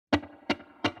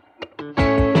Hello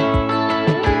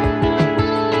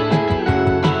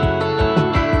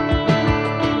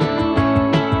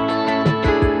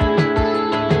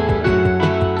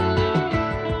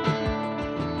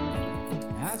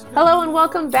and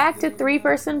welcome back to Three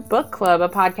Person Book Club, a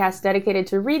podcast dedicated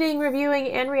to reading, reviewing,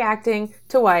 and reacting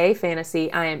to YA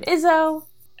fantasy. I am Izzo.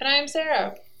 And I am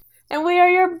Sarah. And we are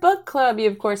your book club. You,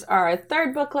 of course, are our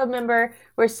third book club member.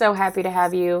 We're so happy to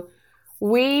have you.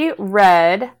 We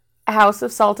read House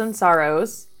of Salt and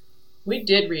Sorrows. We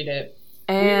did read it.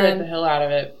 And we read the hell out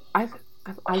of it. I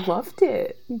loved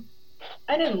it.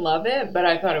 I didn't love it, but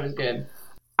I thought it was good.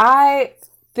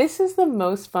 This is the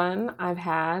most fun I've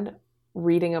had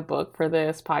reading a book for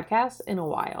this podcast in a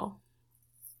while.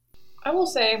 I will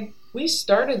say, we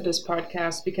started this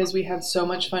podcast because we had so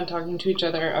much fun talking to each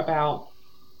other about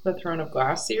the Throne of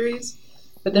Glass series,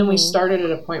 but then we started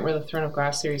at a point where the Throne of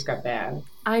Glass series got bad.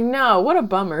 I know, what a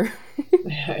bummer.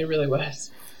 Yeah, it really was.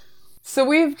 So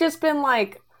we've just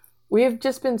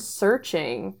been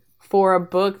searching for a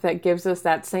book that gives us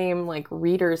that same like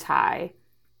reader's high.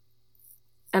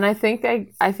 And I think I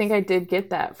did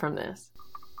get that from this.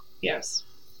 Yes.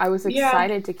 I was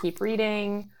excited to keep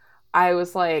reading. I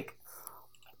was like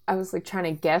trying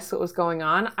to guess what was going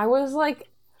on. I was like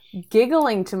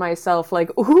giggling to myself like,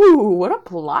 ooh, what a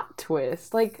plot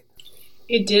twist. Like,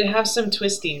 it did have some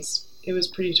twisties. It was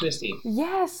pretty twisty.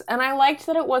 Yes, and I liked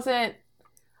that it wasn't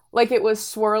like it was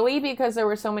swirly because there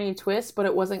were so many twists, but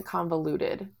it wasn't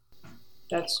convoluted.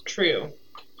 That's true.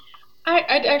 I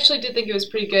actually did think it was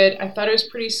pretty good. I thought it was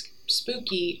pretty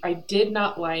spooky. I did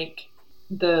not like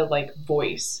the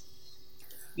voice,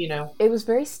 you know. It was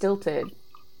very stilted.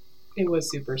 It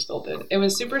was super stilted.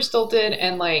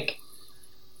 And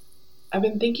I've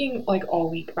been thinking all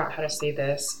week about how to say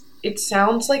this. It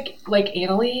sounds like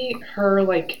Annalie, her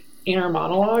inner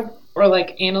monologue, or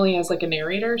Annalie as a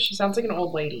narrator. She sounds like an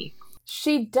old lady.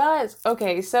 She does.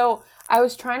 Okay, so I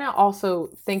was trying to also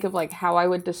think of how I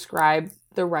would describe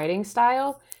the writing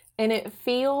style, and it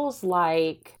feels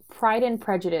like Pride and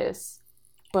Prejudice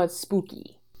but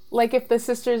spooky. Like if the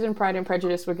sisters in Pride and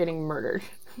Prejudice were getting murdered.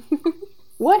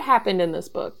 What happened in this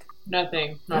book?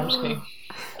 Nothing. No, I'm just kidding.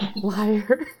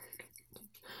 Liar.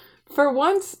 For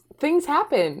once, things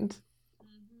happened.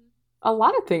 A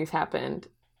lot of things happened.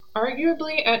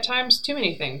 Arguably, at times, too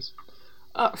many things.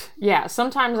 Yeah,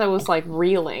 sometimes I was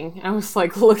reeling. I was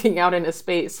looking out into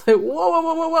space. Whoa, whoa,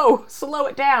 whoa, whoa, whoa. Slow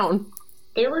it down.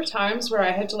 There were times where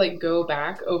I had to go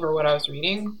back over what I was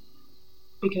reading.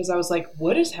 Because I was like,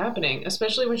 what is happening?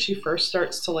 Especially when she first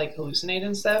starts to hallucinate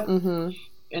and stuff. Mm-hmm.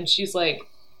 And she's like,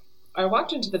 I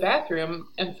walked into the bathroom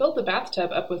and filled the bathtub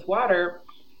up with water,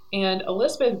 and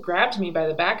Elizabeth grabbed me by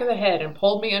the back of the head and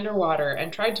pulled me underwater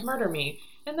and tried to murder me.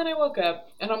 And then I woke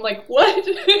up and I'm like, what?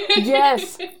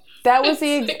 Yes. That was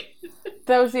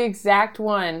the exact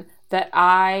one that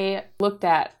I looked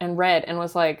at and read and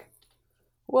was like,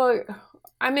 well, did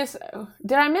I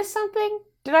miss something?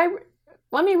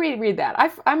 Let me read that.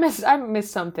 I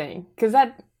missed something. Because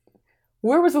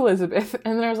where was Elizabeth?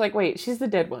 And then I was like, wait, she's the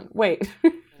dead one. Wait.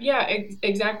 Yeah,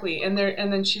 exactly. And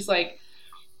then she's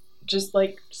just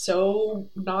so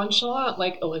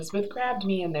nonchalant. Elizabeth grabbed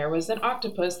me and there was an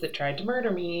octopus that tried to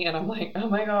murder me. And I'm like, oh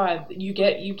my God, you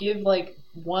give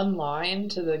one line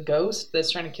to the ghost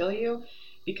that's trying to kill you.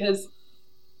 Because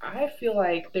I feel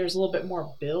like there's a little bit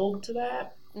more build to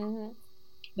that. Mm-hmm.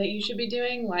 That you should be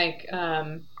doing.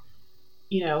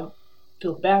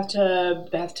 Fill the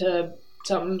bathtub,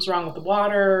 something's wrong with the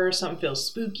water, something feels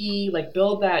spooky,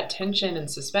 build that tension and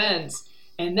suspense,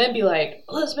 and then be like,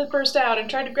 Elizabeth burst out and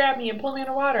tried to grab me and pull me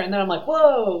underwater, and then I'm like,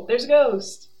 whoa, there's a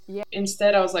ghost. Yeah.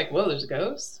 Instead, I was like, whoa, there's a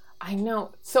ghost? I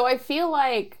know. So I feel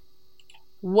like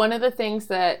one of the things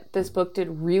that this book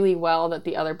did really well that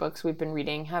the other books we've been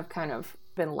reading have kind of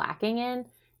been lacking in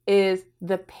is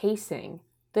the pacing.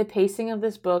 The pacing of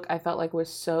this book I felt was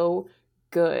so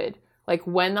good.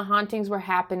 When the hauntings were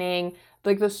happening,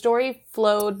 the story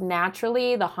flowed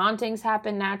naturally. The hauntings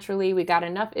happened naturally. We got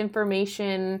enough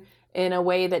information in a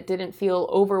way that didn't feel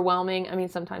overwhelming. I mean,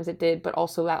 sometimes it did, but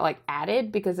also that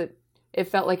added because it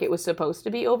felt like it was supposed to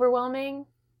be overwhelming.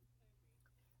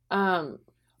 But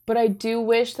I do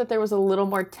wish that there was a little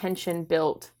more tension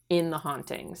built in the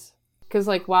hauntings. Because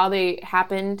while they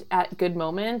happened at good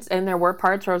moments, and there were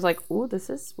parts where I was like, ooh, this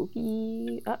is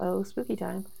spooky. Uh-oh, spooky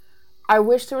time. I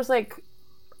wish there was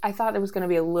I thought it was going to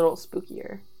be a little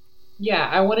spookier. Yeah,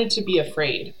 I wanted to be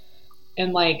afraid.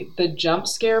 And the jump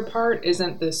scare part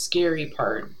isn't the scary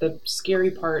part. The scary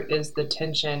part is the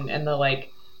tension and the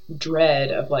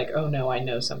dread of oh no, I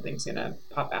know something's going to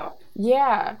pop out.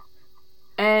 Yeah.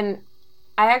 And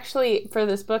I actually, for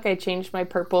this book, I changed my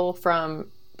purple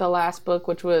from the last book,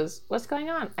 which was What's Going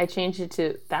On? I changed it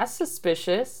to That's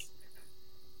Suspicious.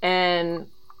 And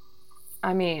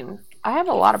I mean, I have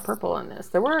a lot of purple in this.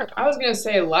 There were... I was going to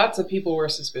say lots of people were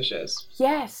suspicious.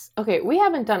 Yes. Okay, we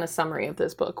haven't done a summary of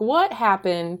this book. What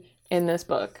happened in this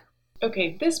book?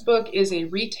 Okay, this book is a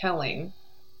retelling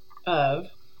of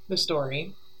the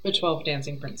story, The 12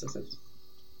 Dancing Princesses.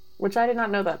 Which I did not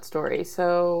know that story,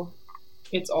 so...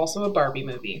 It's also a Barbie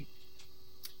movie.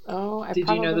 Oh, Did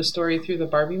you know the story through the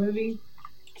Barbie movie?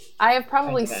 I have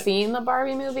probably seen the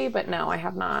Barbie movie, but no, I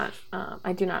have not.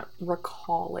 I do not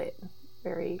recall it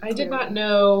very clearly. I did not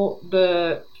know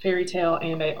the fairy tale,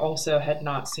 and I also had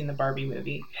not seen the Barbie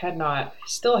movie.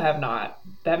 Still have not.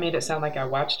 That made it sound like I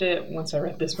watched it once I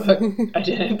read this book. I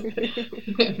didn't.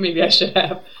 Maybe I should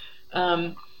have.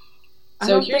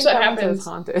 So here's what happens.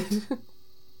 Haunted.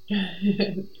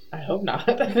 I hope not.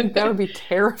 That would be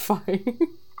terrifying.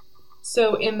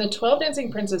 So in the 12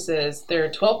 Dancing Princesses, there are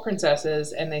 12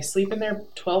 princesses, and they sleep in their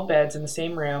 12 beds in the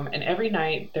same room, and every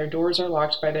night their doors are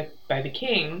locked by the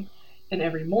king, and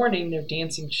every morning their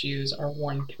dancing shoes are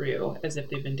worn through, as if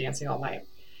they've been dancing all night.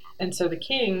 And so the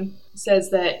king says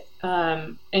that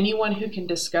anyone who can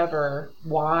discover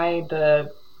why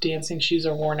the dancing shoes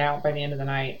are worn out by the end of the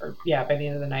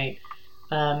night,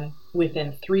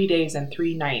 within 3 days and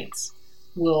 3 nights,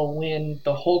 will win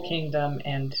the whole kingdom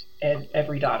and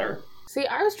every daughter. See,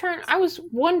 I was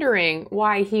wondering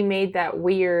why he made that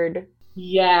weird...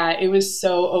 Yeah, it was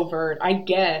so overt. I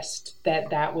guessed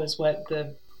that was what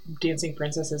the Dancing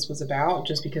Princesses was about,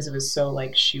 just because it was so,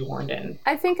 like, shoehorned in.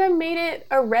 I think I made it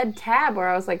a red tab where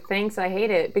I was like, thanks, I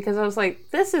hate it. Because I was like,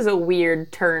 this is a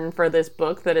weird turn for this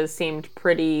book that has seemed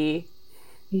pretty...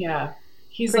 Yeah.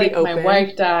 He's pretty like, open. My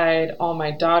wife died, all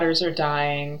my daughters are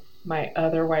dying, my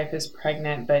other wife is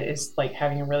pregnant, but is, like,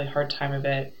 having a really hard time of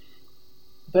it.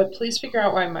 But please figure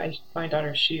out why my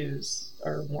daughter's shoes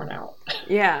are worn out.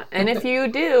 Yeah, and if you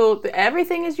do,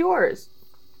 everything is yours.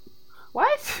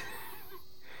 What?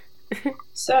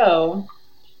 So,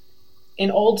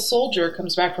 an old soldier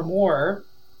comes back from war,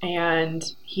 and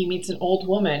he meets an old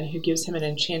woman who gives him an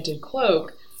enchanted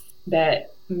cloak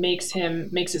that makes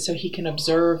it so he can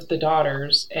observe the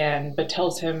daughters, but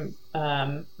tells him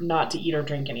not to eat or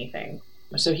drink anything.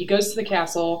 So he goes to the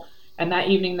castle. And that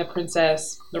evening, the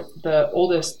princess, the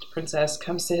oldest princess,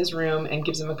 comes to his room and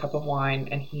gives him a cup of wine,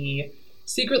 and he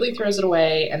secretly throws it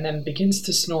away and then begins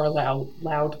to snore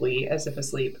loudly as if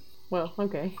asleep. Well,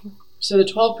 okay. So the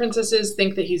 12 princesses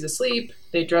think that he's asleep.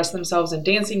 They dress themselves in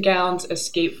dancing gowns,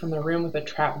 escape from the room with a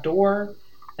trap door,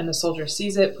 and the soldier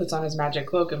sees it, puts on his magic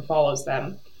cloak, and follows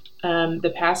them.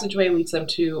 The passageway leads them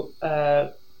to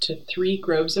 3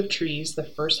 groves of trees, the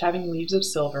first having leaves of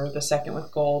silver, the second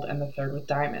with gold, and the third with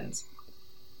diamonds.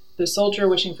 The soldier,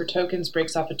 wishing for tokens,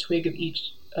 breaks off a twig of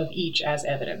each as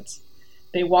evidence.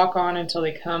 They walk on until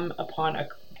they come upon a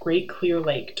great clear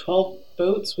lake. 12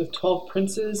 boats with 12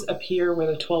 princes appear where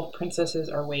the 12 princesses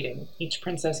are waiting. Each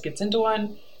princess gets into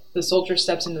one. The soldier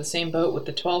steps into the same boat with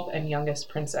the 12th and youngest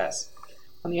princess.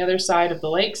 On the other side of the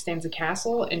lake stands a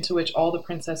castle into which all the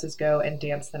princesses go and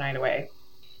dance the night away.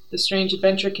 The strange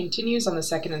adventure continues on the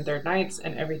second and third nights,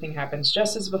 and everything happens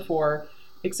just as before,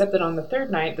 except that on the third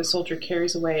night, the soldier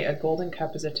carries away a golden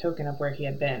cup as a token of where he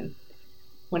had been.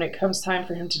 When it comes time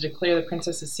for him to declare the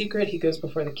princess's secret, he goes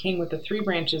before the king with the 3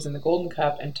 branches and the golden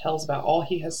cup and tells about all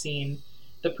he has seen.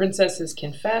 The princesses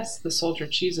confess. The soldier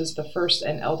chooses the first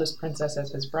and eldest princess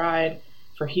as his bride,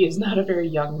 for he is not a very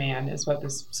young man, is what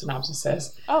this synopsis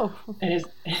says. Oh.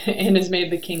 And is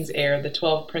made the king's heir. The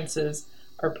 12 princes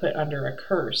are put under a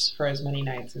curse for as many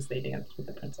nights as they dance with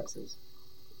the princesses.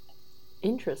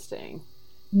 Interesting.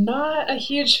 Not a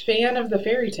huge fan of the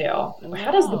fairy tale. Wow.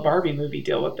 How does the Barbie movie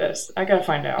deal with this? I gotta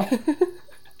find out.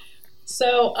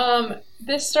 So,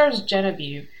 this stars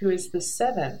Genevieve, who is the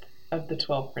 7th of the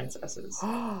 12 princesses.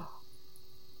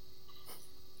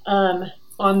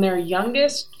 On their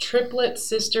youngest triplet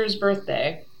sister's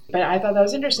birthday. But I thought that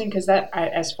was interesting because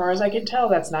as far as I can tell,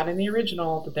 that's not in the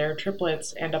original, that they're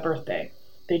triplets and a birthday.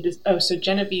 So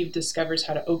Genevieve discovers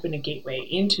how to open a gateway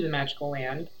into the magical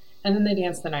land, and then they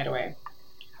dance the night away.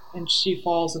 And she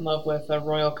falls in love with a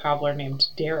royal cobbler named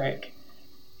Derek,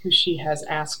 who she has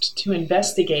asked to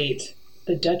investigate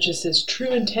the Duchess's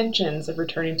true intentions of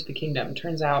returning to the kingdom.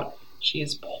 Turns out she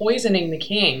is poisoning the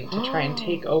king to try and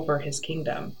take over his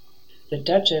kingdom. The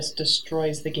Duchess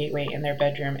destroys the gateway in their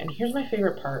bedroom, and here's my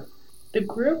favorite part. The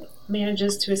group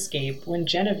manages to escape when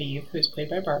Genevieve, who is played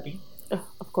by Barbie,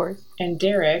 of course, and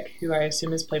Derek, who I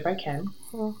assume is played by Ken,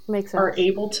 makes sense, are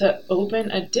able to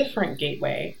open a different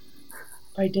gateway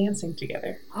by dancing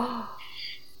together.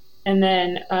 And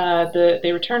then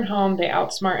they return home. They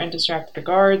outsmart and distract the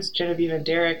guards. Genevieve and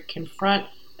Derek confront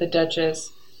the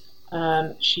Duchess.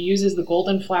 She uses the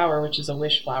golden flower, which is a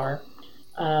wish flower,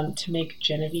 to make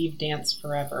Genevieve dance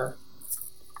forever.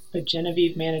 But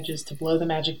Genevieve manages to blow the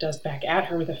magic dust back at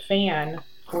her with a fan,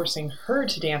 forcing her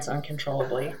to dance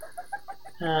uncontrollably.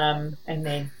 And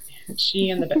she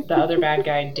and the other bad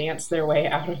guy dance their way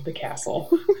out of the castle.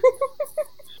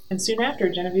 And soon after,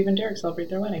 Genevieve and Derek celebrate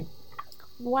their wedding.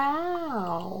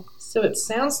 Wow. So it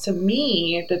sounds to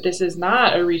me that this is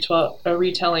not a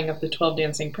retelling of the 12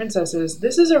 Dancing Princesses.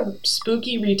 This is a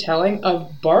spooky retelling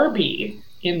of Barbie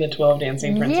in the 12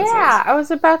 Dancing Princesses. Yeah, I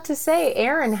was about to say,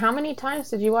 Aaron, how many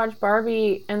times did you watch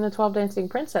Barbie and the 12 Dancing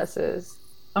Princesses?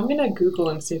 I'm going to Google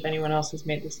and see if anyone else has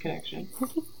made this connection.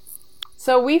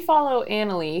 So we follow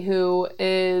Annalie, who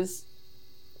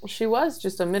she was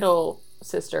just a middle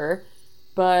sister,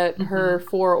 but her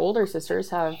 4 older sisters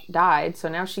have died, so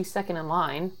now she's second in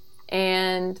line.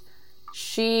 And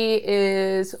she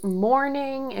is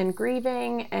mourning and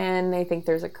grieving, and they think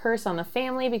there's a curse on the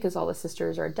family because all the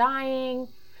sisters are dying.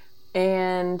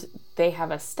 And they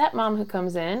have a stepmom who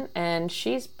comes in, and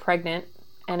she's pregnant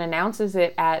and announces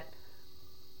it at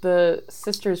the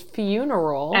sister's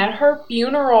funeral. At her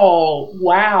funeral!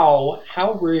 Wow,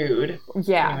 how rude.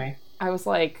 Yeah. Anyway. I was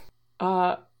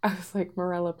like,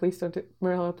 Morella, please don't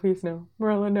Morella, please no.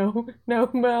 Morella, no. No,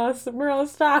 Morella,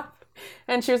 stop.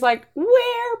 And she was like,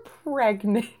 we're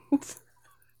pregnant.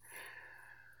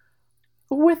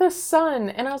 With a son.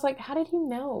 And I was like, how did you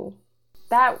know?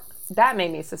 That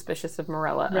made me suspicious of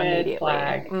Morella immediately.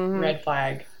 Flag. Mm-hmm. Red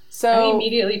flag. So I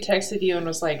immediately texted you and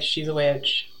was like, she's a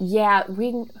witch. Yeah,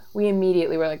 we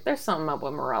immediately were like, there's something up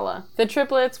with Morella. The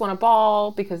triplets want a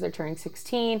ball because they're turning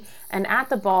 16. And at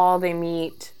the ball, they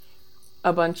meet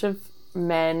a bunch of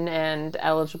men and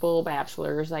eligible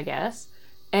bachelors, I guess.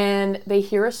 And they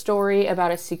hear a story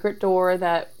about a secret door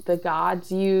that the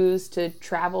gods use to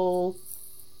travel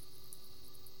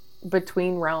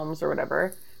between realms or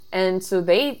whatever. And so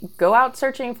they go out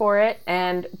searching for it,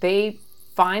 and they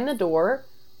find the door,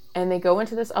 and they go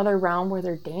into this other realm where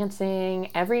they're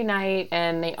dancing every night,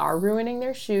 and they are ruining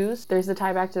their shoes. There's the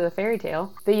tie back to the fairy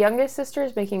tale. The youngest sister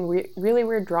is making really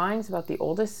weird drawings about the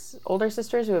older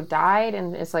sisters who have died,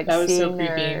 and it's like seeing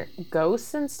their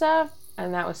ghosts and stuff.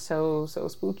 And that was so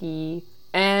spooky.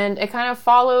 And it kind of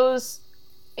follows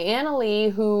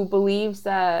Annalie, who believes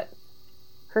that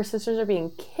her sisters are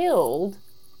being killed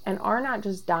and are not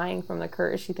just dying from the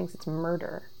curse. She thinks it's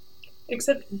murder.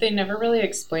 Except they never really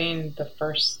explained the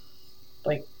first,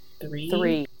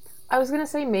 3. I was going to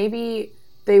say maybe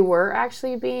they were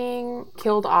actually being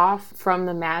killed off from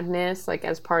the madness,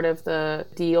 as part of the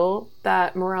deal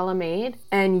that Morella made.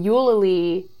 And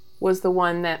Eulalie was the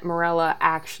one that Morella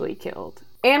actually killed.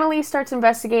 Annalie starts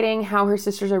investigating how her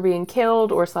sisters are being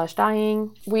killed or /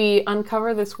 dying. We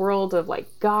uncover this world of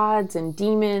gods and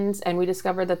demons, and we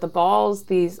discover that the balls,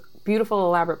 these beautiful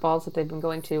elaborate balls that they've been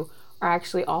going to, are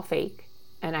actually all fake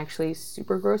and actually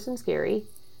super gross and scary.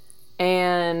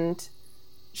 And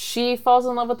she falls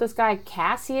in love with this guy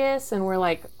Cassius, and we're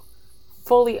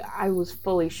I was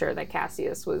fully sure that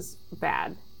Cassius was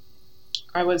bad.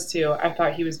 I was too. I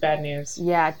thought he was bad news.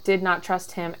 Yeah, did not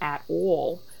trust him at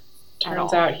all.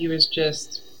 Turns out he was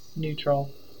just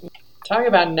neutral. Talk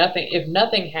about nothing. If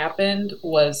nothing happened,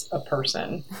 was a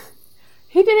person.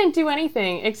 He didn't do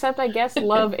anything except, I guess,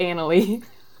 love Annalie.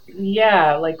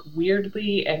 Yeah,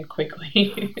 weirdly and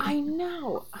quickly. I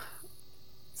know.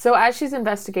 So as she's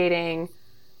investigating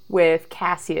with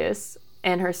Cassius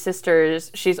and her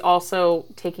sisters, she's also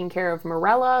taking care of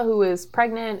Morella, who is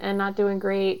pregnant and not doing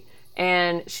great.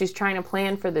 And she's trying to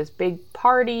plan for this big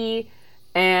party.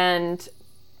 And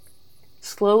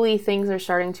slowly things are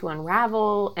starting to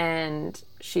unravel, and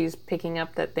she's picking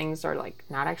up that things are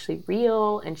not actually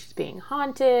real, and she's being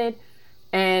haunted.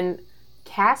 And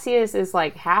Cassius is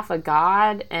half a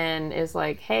god and is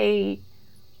hey,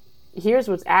 here's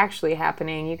what's actually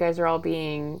happening. You guys are all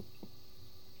being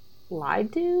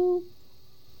lied to?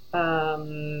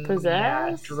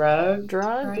 Possessed? Yeah,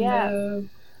 drugged, yeah.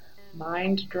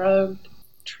 Mind drugged.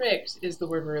 Tricked is the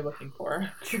word we were looking for.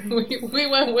 We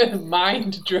went with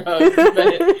mind drugged, but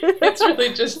it's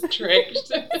really just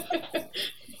tricked.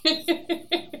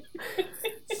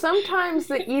 Sometimes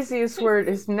the easiest word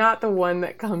is not the one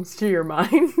that comes to your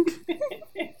mind.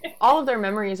 All of their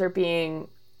memories are being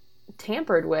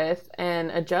tampered with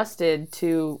and adjusted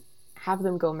to have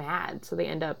them go mad, so they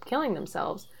end up killing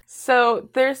themselves. So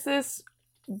there's this,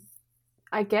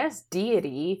 I guess,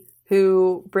 deity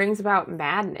who brings about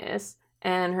madness,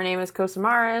 and her name is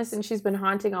Kosamaris, and she's been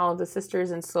haunting all of the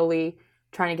sisters and slowly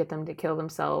trying to get them to kill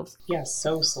themselves. Yeah,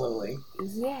 so slowly.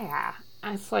 Yeah.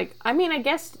 It's like, I mean, I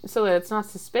guess so that it's not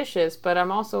suspicious, but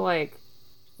I'm also like,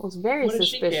 well, it's very What does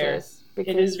she care? suspicious.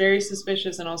 Because, It is very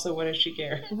suspicious, and also, what does she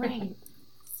care? right.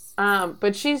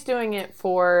 But she's doing it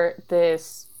for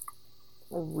this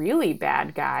really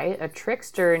bad guy, a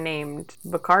trickster named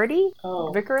Vicardi?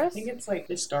 Oh, Vicarus? I think it's like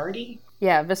Viscardi.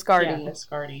 Yeah, Viscardi. Yeah,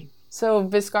 Viscardi. So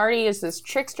Viscardi is this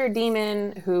trickster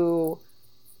demon who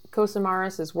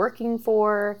Cosamaris is working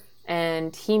for,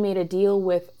 and he made a deal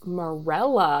with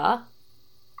Morella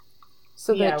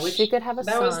so that she could have a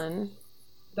son.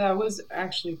 That was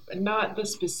actually not the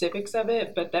specifics of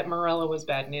it, but that Morella was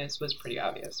bad news was pretty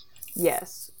obvious.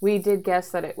 Yes, we did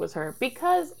guess that it was her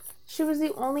because she was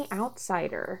the only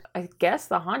outsider. I guess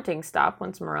the haunting stopped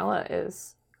once Morella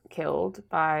is killed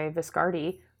by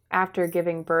Viscardi after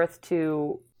giving birth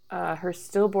to her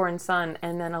stillborn son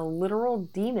and then a literal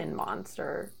demon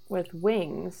monster with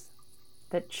wings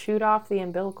that chewed off the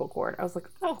umbilical cord. I was like,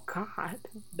 oh God.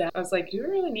 I was like, do we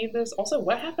really need this? Also,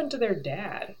 what happened to their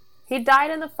dad? He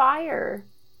died in the fire.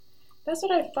 That's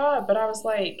what I thought, but I was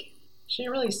like, she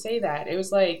didn't really say that. It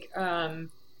was like,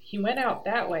 he went out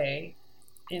that way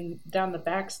down the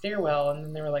back stairwell, and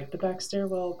then they were like, the back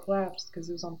stairwell collapsed because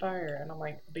it was on fire. And I'm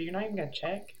like, but you're not even going to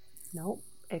check? Nope,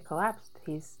 it collapsed.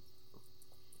 He's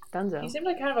donezo. He seemed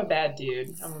like kind of a bad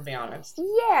dude, I'm going to be honest.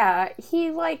 Yeah,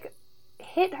 he like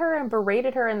hit her and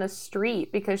berated her in the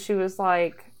street because she was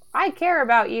like, I care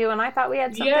about you and I thought we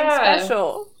had something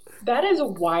special. That is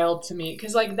wild to me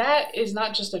because like that is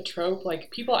not just a trope.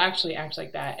 Like people actually act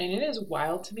like that, and it is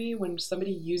wild to me when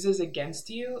somebody uses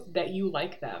against you that you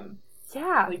like them.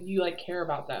 Yeah, like you like care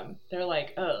about them. They're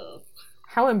like, oh,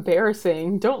 how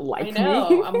embarrassing! Don't like me. I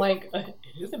know. I'm like, it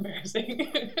is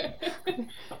embarrassing.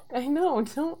 I know.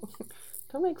 Don't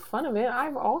make fun of it.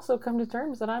 I've also come to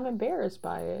terms that I'm embarrassed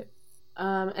by it.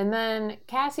 And then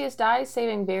Cassius dies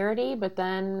saving Verity, but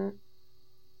then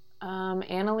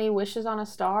Annalie wishes on a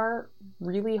star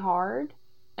really hard,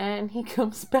 and he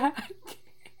comes back.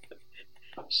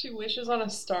 She wishes on a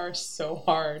star so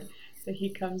hard that he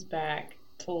comes back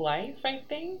to life, I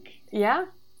think. Yeah.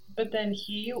 But then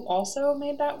he also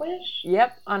made that wish?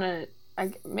 Yep, on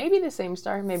maybe the same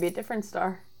star, maybe a different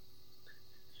star.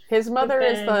 His mother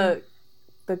is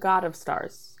the god of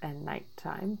stars and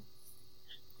nighttime.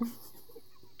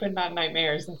 But not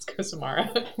nightmares, that's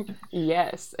Kosamara.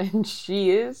 Yes, and she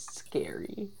is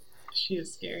scary. She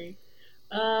is scary.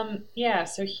 Yeah,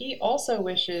 so he also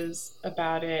wishes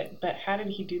about it, but how did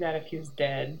he do that if he was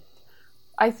dead?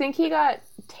 I think he got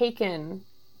taken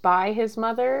by his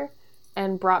mother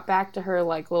and brought back to her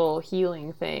like little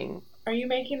healing thing. Are you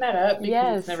making that up because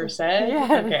yes. It's never said?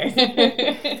 Yes.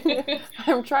 Okay.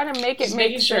 I'm trying to make it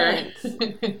make sense.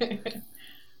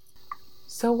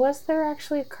 So was there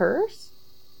actually a curse?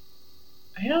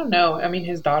 I don't know. I mean,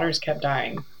 his daughters kept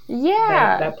dying.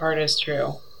 Yeah. That part is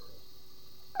true.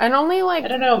 And only like, I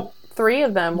don't know, 3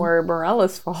 of them were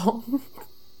Morella's fault.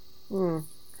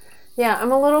 Yeah,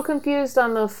 I'm a little confused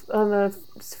on the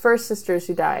first sisters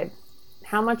who died.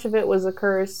 How much of it was a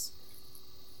curse?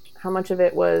 How much of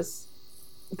it was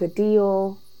the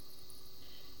deal?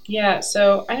 Yeah,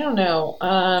 so I don't know.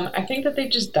 I think that they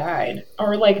just died.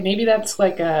 Or like maybe that's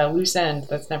like a loose end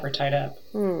that's never tied up.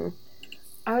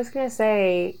 I was going to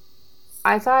say,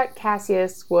 I thought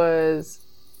Cassius was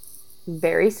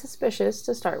very suspicious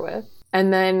to start with.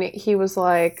 And then he was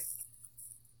like,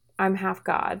 I'm half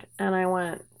God. And I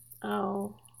went,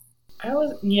 oh. I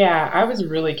was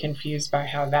really confused by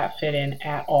how that fit in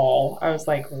at all. I was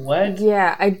like, what?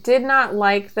 Yeah, I did not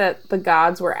like that the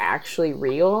gods were actually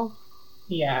real.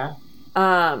 Yeah.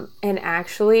 And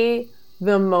actually,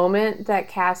 the moment that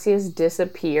Cassius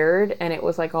disappeared and it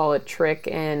was like all a trick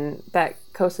and that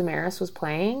Cosamaris was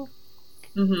playing,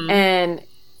 and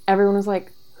everyone was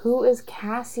like, who is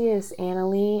Cassius,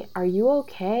 Annalie? Are you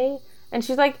okay? And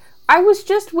she's like, I was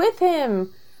just with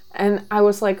him. And I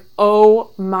was like,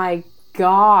 oh my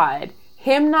God.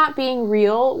 Him not being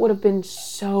real would have been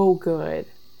so good.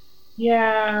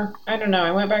 Yeah, I don't know.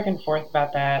 I went back and forth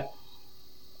about that.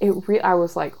 I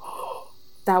was like, oh,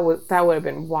 that would have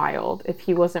been wild if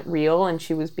he wasn't real and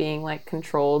she was being like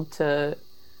controlled to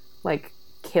like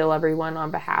kill everyone on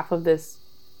behalf of this.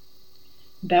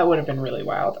 That would have been really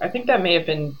wild. I think that may have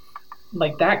been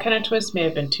like that kind of twist may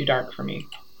have been too dark for me.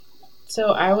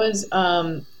 So I was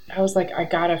like, I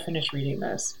gotta finish reading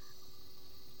this.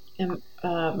 And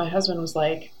my husband was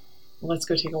like, let's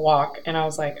go take a walk. And I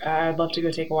was like, I'd love to go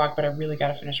take a walk, but I really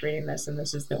gotta finish reading this. And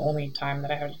this is the only time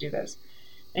that I have to do this.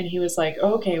 And he was like,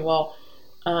 oh, okay, well,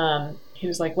 he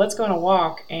was like, let's go on a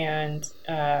walk and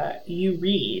you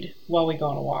read while we go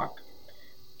on a walk.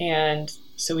 And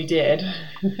so we did.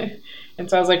 And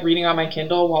so I was like reading on my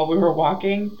Kindle while we were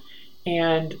walking.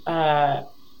 And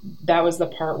that was the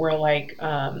part where like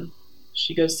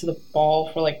she goes to the ball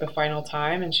for like the final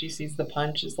time and she sees the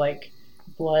punch is like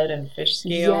blood and fish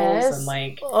scales and Yes.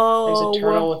 like there's a Oh,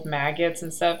 turtle with maggots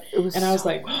and stuff. it was And I was so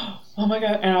like, oh my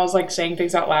God. And I was like saying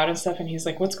things out loud and stuff. And he's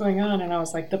like, what's going on? And I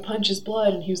was like, the punch is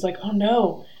blood. And he was like, oh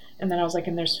no. And then I was like,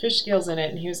 and there's fish scales in it.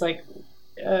 And he was like,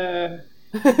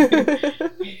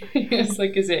 he was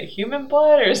like, is it human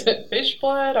blood or is it fish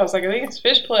blood? I was like, I think it's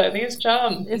fish blood. I think it's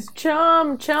chum. It's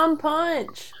chum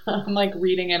punch. I'm like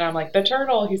reading it. I'm like, the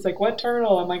turtle. He's like, what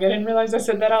turtle? I'm like, I didn't realize I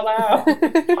said that out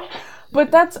loud.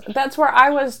 But that's where I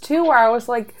was too, where I was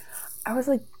like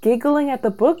giggling at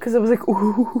the book because it was like,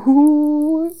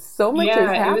 ooh, so much is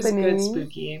happening. It was good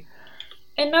spooky.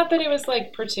 And not that it was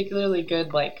like particularly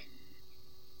good, like,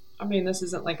 I mean, this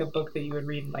isn't like a book that you would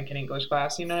read in like an English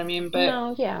class, you know what I mean? But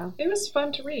no, yeah. It was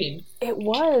fun to read. It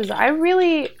was. I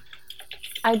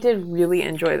did really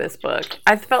enjoy this book.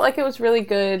 I felt like it was really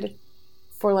good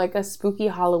for like a spooky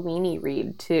Halloween-y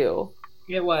read too.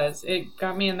 It was. It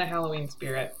got me in the Halloween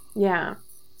spirit. Yeah.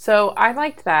 So I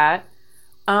liked that.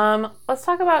 Let's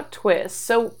talk about twists.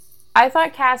 So I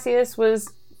thought Cassius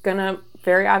was gonna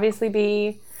very obviously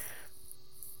be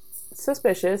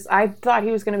suspicious. I thought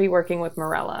he was gonna be working with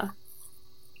Morella.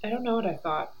 I don't know what I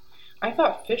thought. I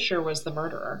thought Fisher was the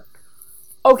murderer.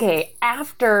 Okay,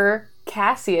 after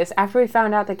we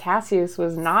found out that Cassius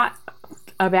was not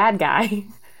a bad guy,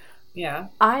 yeah,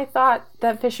 I thought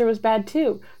that Fisher was bad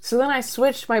too. So then I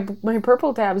switched my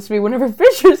purple tabs to be whenever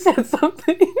Fisher said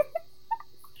something.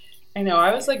 I know,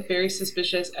 I was like very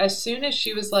suspicious. As soon as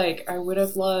she was like, I would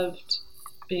have loved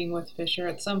being with Fisher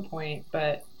at some point,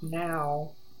 but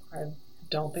now I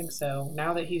don't think so.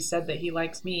 Now that he said that he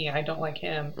likes me, I don't like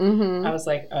him. Mm-hmm. I was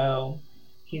like, oh,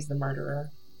 he's the murderer.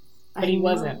 But he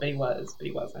wasn't, but he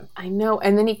wasn't. I know.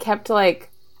 And then he kept like,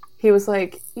 he was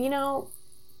like, you know,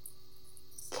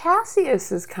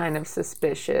 Cassius is kind of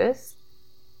suspicious.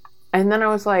 And then I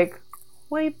was like,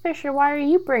 wait, Fisher, why are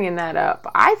you bringing that up?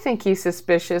 I think he's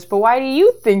suspicious, but why do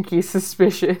you think he's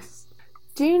suspicious?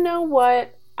 Do you know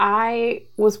what I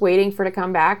was waiting for to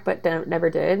come back, but never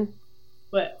did?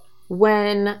 What?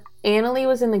 When Annalie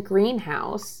was in the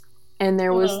greenhouse, and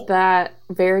there was that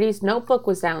Verity's notebook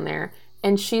was down there,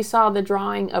 and she saw the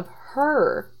drawing of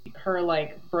her. Her,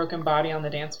 like, broken body on the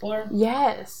dance floor?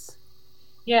 Yes.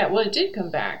 Yeah, well, it did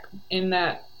come back in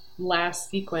that last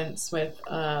sequence with,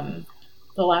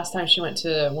 the last time she went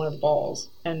to one of the balls,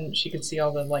 and she could see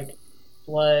all the, like,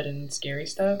 blood and scary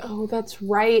stuff. Oh, that's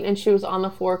right. And she was on the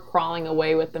floor crawling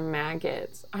away with the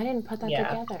maggots. I didn't put that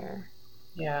together.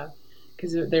 Yeah.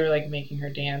 Because they were, like, making her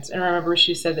dance. And I remember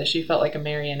she said that she felt like a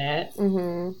marionette.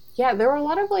 Mm-hmm. Yeah, there were a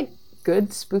lot of, like,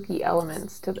 good spooky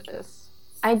elements to this.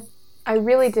 I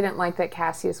really didn't like that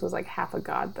Cassius was, like, half a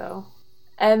god, though.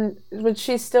 But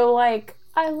she's still like,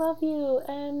 I love you,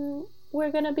 and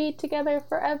we're gonna be together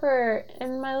forever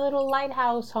in my little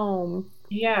lighthouse home.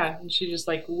 Yeah, and she just,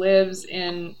 like, lives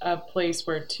in a place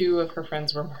where 2 of her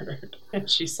friends were murdered. And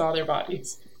she saw their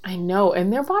bodies. I know,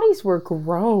 and their bodies were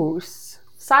gross.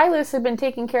 Silas had been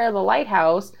taking care of the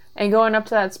lighthouse and going up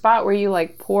to that spot where you,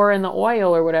 like, pour in the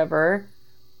oil or whatever,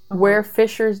 where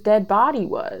Fisher's dead body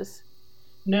was.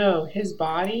 No, his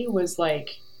body was,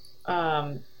 like,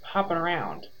 hopping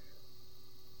around.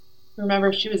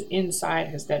 Remember, she was inside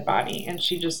his dead body, and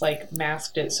she just, like,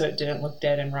 masked it so it didn't look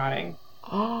dead and rotting.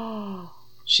 Oh.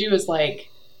 She was, like,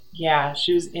 yeah,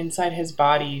 she was inside his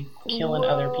body killing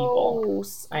other people.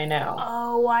 I know.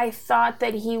 Oh, I thought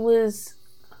that his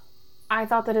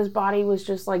body was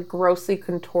just, like, grossly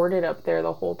contorted up there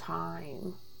the whole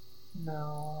time.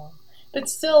 No. But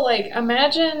still, like,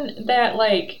 imagine that,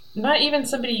 like, not even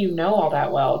somebody you know all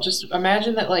that well. Just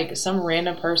imagine that, like, some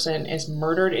random person is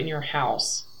murdered in your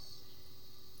house.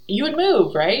 You would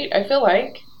move, right? I feel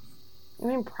like. I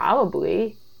mean,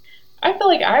 probably. I feel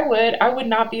like I would. I would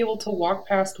not be able to walk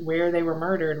past where they were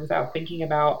murdered without thinking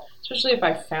about, especially if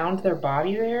I found their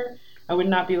body there, I would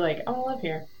not be like, I want to live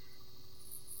here.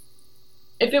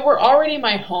 If it were already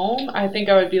my home, I think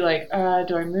I would be like,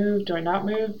 do I move? Do I not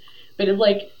move? But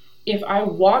if I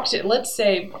walked it, let's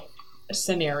say a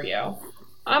scenario,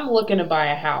 I'm looking to buy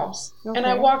a house, and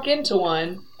I walk into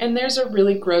one, and there's a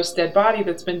really gross dead body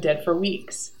that's been dead for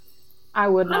weeks.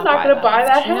 I'm not going to buy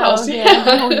that house. No,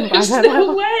 I wouldn't buy that no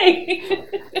house. way.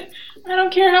 I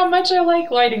don't care how much I like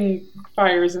lighting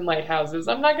fires in lighthouses.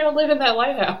 I'm not going to live in that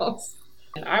lighthouse.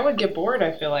 And I would get bored,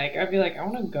 I feel like. I'd be like, I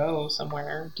want to go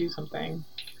somewhere, do something.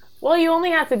 Well, you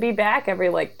only have to be back every,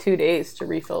 like, 2 days to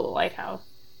refill the lighthouse.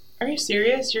 Are you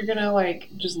serious? You're going to, like,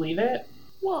 just leave it?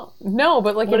 Well, no,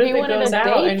 but like what if if you it wanted goes a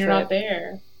out day and you're trip, not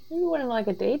there? maybe you wanted like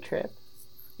a day trip.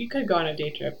 You could go on a day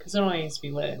trip because it only needs to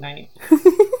be lit at night.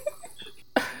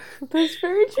 That's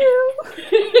very true.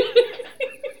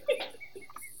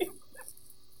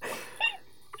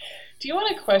 Do you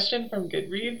want a question from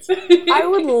Goodreads? I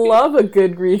would love a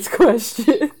Goodreads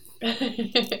question.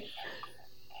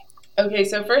 Okay,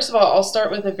 so first of all, I'll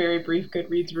start with a very brief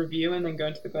Goodreads review and then go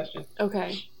into the question.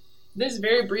 Okay. This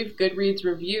very brief Goodreads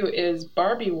review is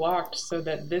Barbie walked so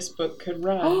that this book could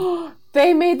run.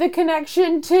 They made the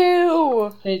connection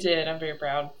too! They did. I'm very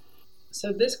proud.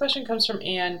 So this question comes from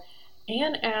Anne.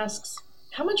 Anne asks,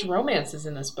 how much romance is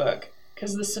in this book?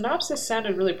 Because the synopsis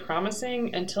sounded really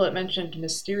promising until it mentioned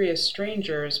mysterious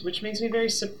strangers, which makes me very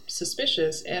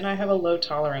suspicious, and I have a low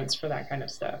tolerance for that kind of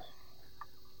stuff.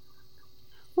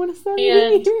 What does that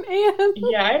mean, Anne?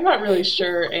 Yeah, I'm not really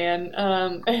sure, and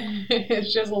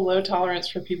it's just a low tolerance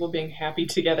for people being happy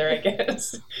together, I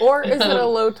guess. Or is it a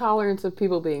low tolerance of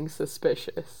people being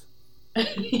suspicious?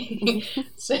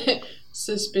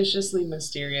 Suspiciously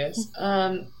mysterious.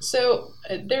 So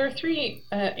there are three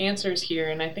answers here,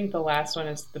 and I think the last one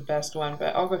is the best one,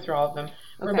 but I'll go through all of them.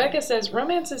 Okay. Rebecca says,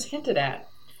 romance is hinted at,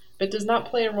 but does not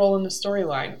play a role in the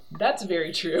storyline. That's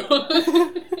very true.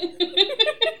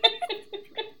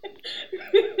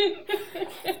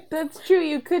 That's true.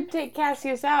 You could take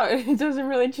Cassius out, and it doesn't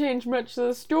really change much to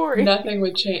the story. Nothing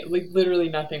would change. Like, literally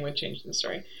nothing would change the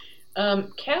story.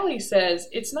 Callie says,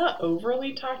 it's not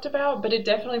overly talked about, but it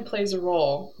definitely plays a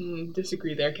role.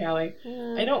 Disagree there, Callie.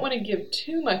 I don't want to give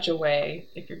too much away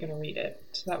if you're going to read it.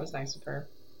 So that was nice of her.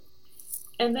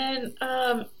 And then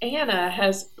Anna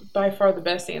has by far the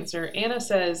best answer. Anna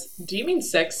says, do you mean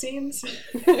sex scenes?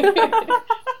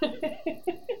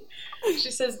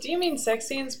 She says, do you mean sex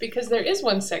scenes? Because there is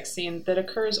one sex scene that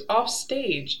occurs off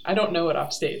stage. I don't know what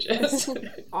off stage is.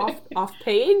 Off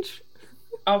page?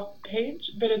 Off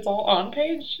page? But it's all on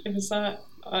page? If it's not...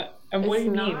 and what do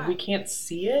you mean? We can't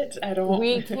see it? I don't...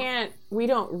 We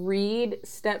don't read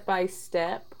step by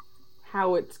step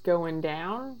how it's going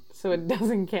down, so it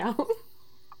doesn't count.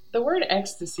 The word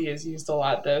ecstasy is used a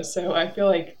lot, though, so I feel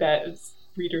like that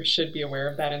readers should be aware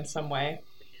of that in some way.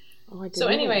 Oh, I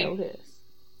didn't notice.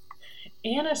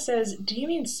 Anna says, do you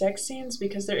mean sex scenes?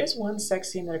 Because there is one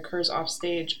sex scene that occurs off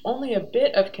stage. Only a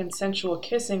bit of consensual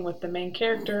kissing with the main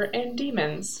character and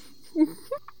demons.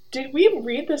 Did we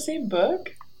read the same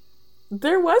book?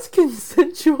 There was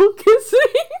consensual kissing.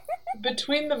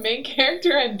 Between the main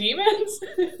character and demons?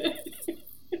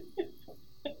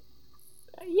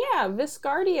 Yeah,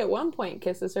 Viscardi at one point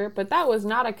kisses her, but that was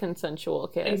not a consensual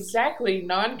kiss. Exactly,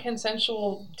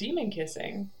 non-consensual demon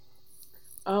kissing.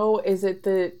 Oh, is it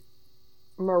the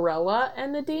Morella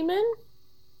and the demon?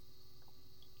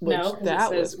 No,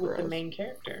 because it says with the main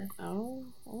character. Oh,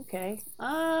 okay.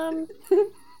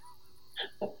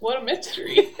 What a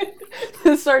mystery.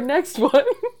 This is our next one.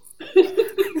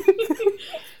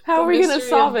 How are we going to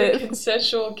solve it?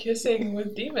 Consensual kissing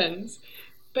with demons.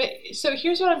 But, so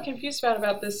here's what I'm confused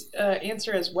about this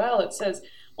answer as well. It says,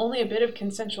 only a bit of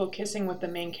consensual kissing with the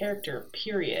main character,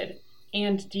 period,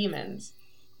 and demons.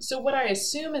 So what I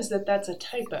assume is that that's a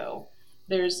typo.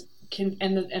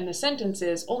 And the sentence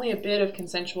is, only a bit of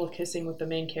consensual kissing with the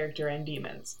main character and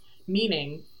demons.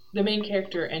 Meaning, the main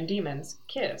character and demons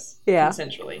kiss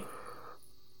consensually.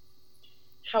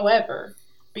 However,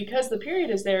 because the period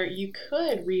is there, you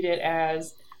could read it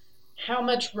as, how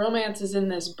much romance is in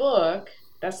this book?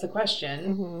 That's the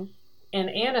question. Mm-hmm. And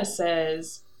Anna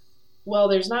says, well,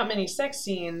 there's not many sex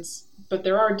scenes, but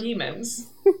there are demons.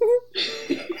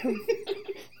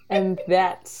 And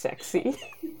that's sexy.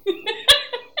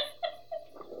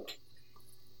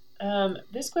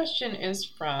 This question is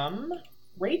from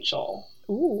Rachel.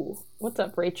 Ooh, what's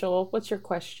up, Rachel? What's your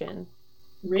question?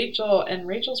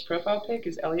 Rachel's profile pic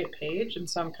is Elliot Page, and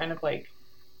so I'm kind of like,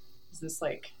 is this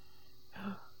like...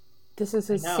 This is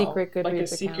his secret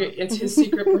Goodreads like account. It's his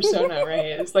secret persona, right?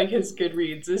 It's like his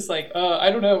Goodreads. It's like,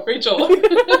 I don't know, Rachel.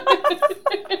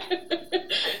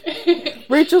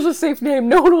 Rachel's a safe name.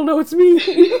 No one will know it's me.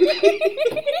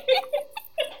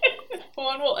 No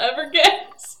one will ever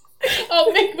guess.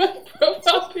 I'll make my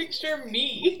profile picture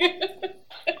me.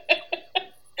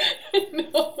 No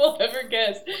one will ever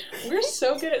guess. We're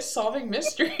so good at solving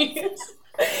mysteries.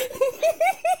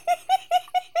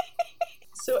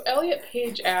 So Elliot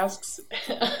Page asks,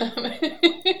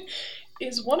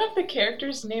 is one of the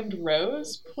characters named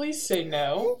Rose? Please say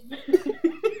no.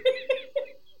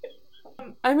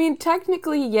 I mean,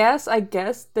 technically, yes, I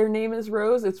guess their name is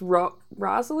Rose. It's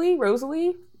Rosalie?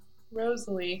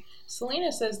 Rosalie.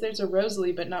 Selena says there's a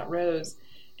Rosalie, but not Rose.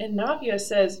 And Navia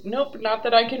says, nope, not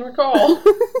that I can recall.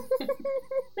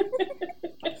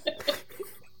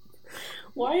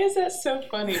 Why is that so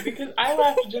funny? Because I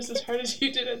laughed just as hard as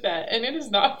you did at that, and it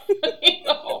is not funny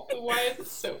at all. Why is it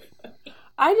so funny?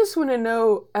 I just want to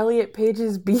know Elliot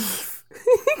Page's beef.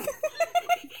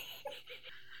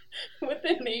 With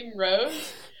the name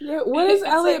Rose? Yeah, what is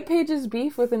Elliot Page's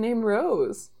beef with the name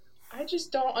Rose? I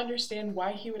just don't understand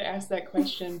why he would ask that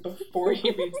question before he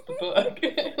reads the book.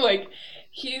 Like,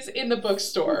 he's in the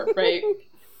bookstore, right?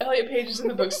 Elliot Page is in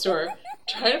the bookstore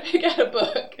trying to pick out a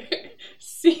book,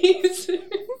 sees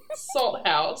Salt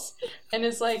House, and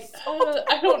is like,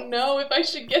 I don't know if I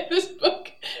should get this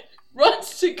book.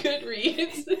 Runs to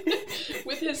Goodreads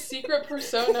with his secret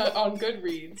persona on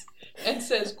Goodreads and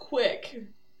says, quick,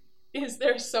 is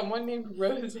there someone named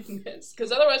Rose in this?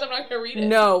 Because otherwise I'm not going to read it.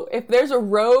 No, if there's a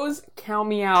Rose, count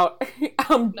me out.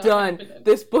 I'm done. Happening.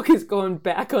 This book is going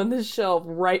back on the shelf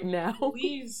right now.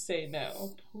 Please say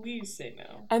no. Please say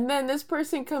no. And then this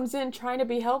person comes in trying to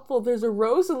be helpful. There's a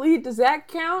Rosalie. Does that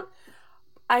count?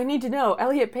 I need to know.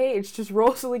 Elliot Page, does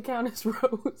Rosalie count as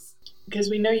Rose? Because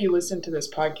we know you listen to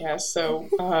this podcast, so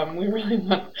we really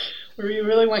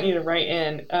want you to write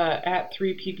in at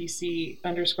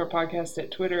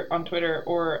 3ppc_podcast on Twitter,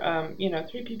 or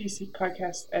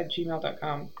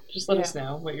 3ppcpodcast@gmail.com. Just let us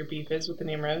know what your beef is with the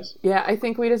name Rose. Yeah, I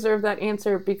think we deserve that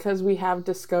answer because we have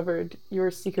discovered your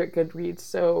secret Goodreads,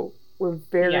 so we're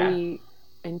very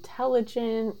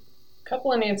intelligent.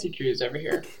 Couple of Nancy Drews over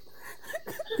here.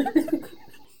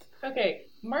 Okay,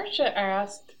 Marcia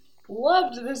asked,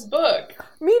 loved this book.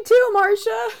 Me too,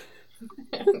 Marcia.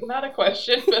 Not a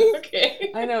question, but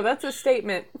okay. I know, that's a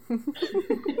statement.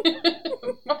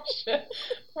 Marcia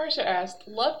asked,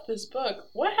 loved this book.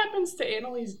 What happens to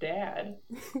Annalie's dad?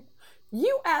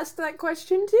 You asked that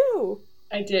question too.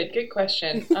 I did. Good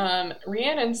question.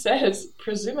 Rhiannon says,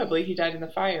 presumably he died in the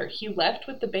fire. He left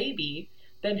with the baby,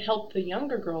 then helped the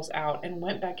younger girls out and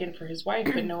went back in for his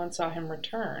wife, but no one saw him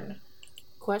return.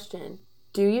 Question.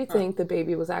 Do you think the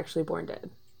baby was actually born dead?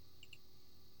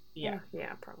 Yeah.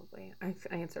 Yeah, probably. I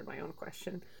answered my own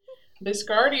question.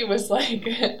 Biscardi was like,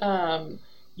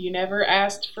 you never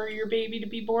asked for your baby to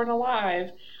be born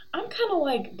alive. I'm kind of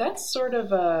like, that's sort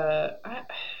of a... I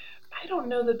don't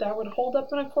know that would hold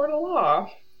up in a court of law,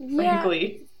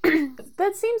 frankly.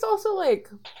 That seems also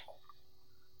like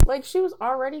she was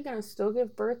already going to still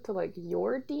give birth to, like,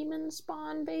 your demon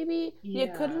spawn baby. Yeah.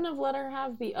 You couldn't have let her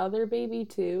have the other baby,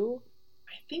 too?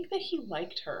 I think that he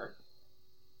liked her.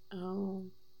 Oh.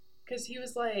 Because he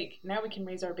was like, now we can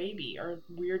raise our baby, our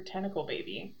weird tentacle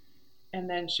baby. And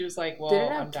then she was like, well, did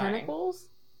it have I'm dying. Tentacles?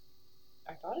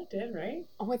 I thought it did, right?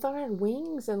 Oh, I thought it had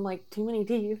wings and, like, too many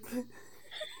teeth.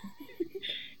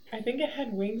 I think it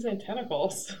had wings and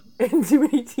tentacles. And too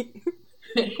many teeth.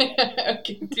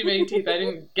 Okay, too many teeth. I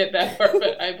didn't get that part,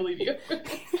 but I believe you.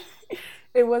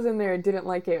 It was in there. I didn't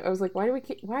like it. I was like, why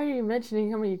are you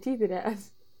mentioning how many teeth it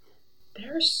has?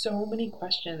 There are so many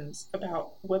questions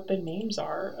about what the names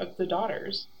are of the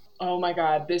daughters. Oh my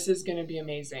god, this is going to be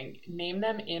amazing. Name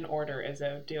them in order,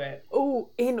 Izzo. Do it. Oh,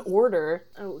 in order?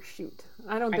 Oh, shoot.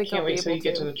 I don't think I'll be able to. I can't wait till you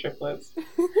get to the triplets.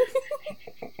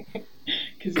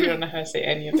 Because you don't know how to say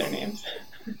any of their names.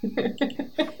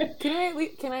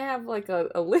 Can I have, like,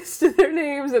 a list of their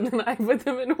names and then I put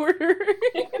them in order?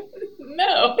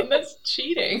 No, that's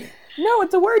cheating. No,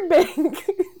 it's a word bank.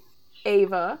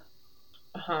 Ava.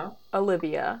 Uh-huh.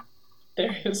 Olivia.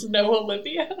 There is no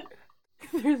Olivia.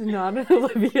 There's not an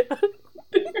Olivia.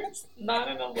 There's not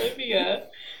an Olivia.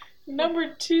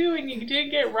 Number 2, and you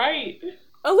did get right.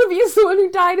 Olivia's the one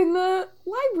who died in the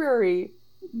library.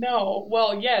 No.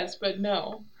 Well, yes, but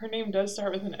no. Her name does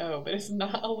start with an O, but it's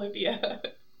not Olivia.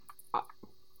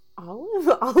 Olive?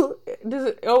 Does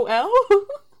it O-L?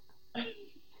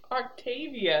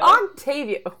 Octavia.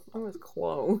 Octavia. Oh, I was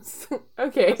close.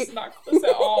 Okay. That's not close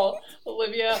at all.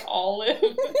 Olivia,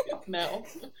 Olive. No.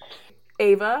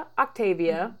 Ava,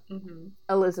 Octavia, mm-hmm.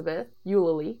 Elizabeth,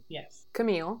 Eulalie, yes,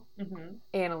 Camille, mm-hmm.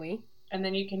 Annalie. And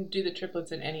then you can do the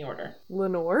triplets in any order.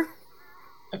 Lenore.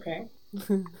 Okay.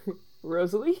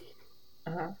 Rosalie.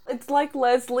 Uh-huh. It's like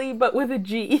Leslie, but with a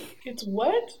G. It's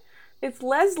what? It's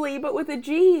Leslie, but with a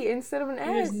G instead of an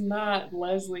S. It is not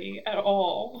Leslie at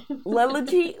all.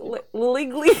 Lily-G?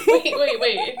 Lily-Glee? Wait.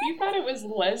 If you thought it was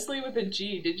Leslie with a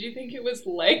G, did you think it was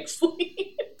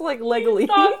Legsley? Like Legally. You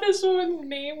thought this woman's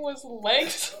name was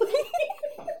Legsley?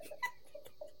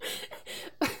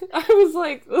 I was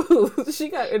like, ooh, she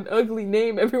got an ugly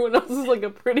name. Everyone else is like a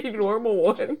pretty normal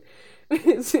one.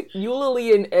 It's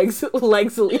Eulalie and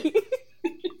Legsley.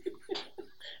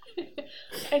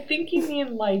 I think you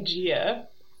mean Ligeia.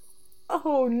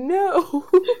 Oh no.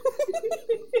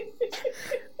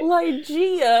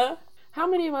 Ligeia. How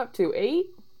many am I up to? 8?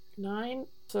 9?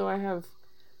 So I have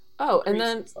Oh, and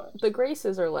then the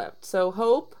Graces are left. So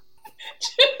Hope.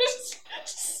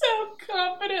 Just so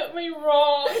confidently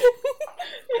wrong.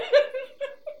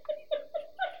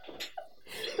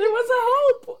 There was a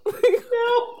Hope.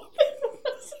 No, it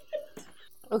wasn't.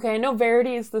 Okay, I know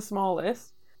Verity is the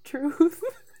smallest. Truth.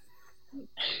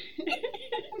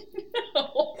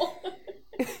 No.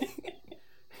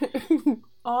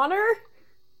 Honor?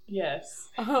 Yes.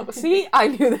 Oh, see? I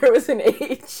knew there was an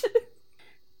H.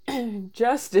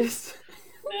 Justice.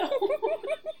 No.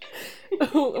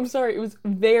 Oh, I'm sorry. It was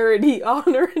Verity,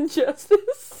 Honor, and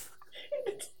Justice.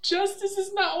 Justice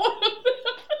is not one of them.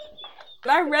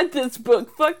 I read this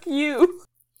book. Fuck you.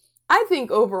 I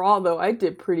think overall, though, I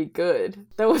did pretty good.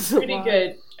 That was Pretty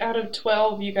good. Out of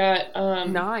 12, you got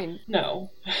 9.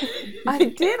 No. I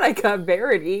did. I got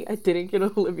Verity. I didn't get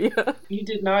Olivia. You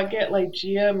did not get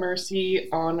Gia, Mercy,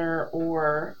 Honor,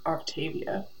 or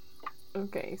Octavia.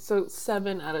 Okay, so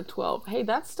 7 out of 12. Hey,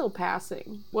 that's still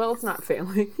passing. Well, it's not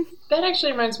failing. That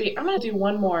actually reminds me, I'm going to do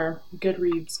one more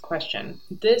Goodreads question.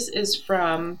 This is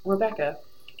from Rebecca.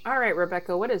 All right,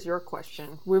 Rebecca, what is your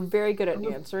question? We're very good at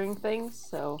answering things,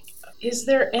 so... Is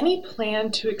there any plan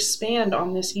to expand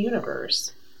on this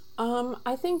universe?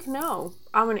 I think no.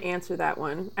 I'm going to answer that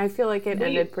one. I feel like it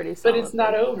ended pretty solid. But it's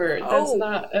not over. That's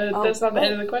not the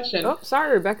end of the question. Oh,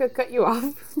 sorry, Rebecca, cut you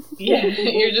off. Yeah,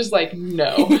 you're just like,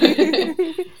 no.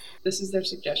 This is their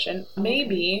suggestion.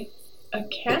 Maybe a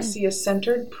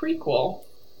Cassius-centered prequel.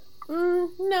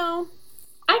 No.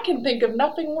 I can think of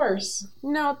nothing worse.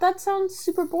 No, that sounds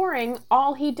super boring.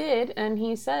 All he did, and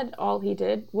he said all he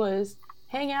did, was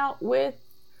hang out with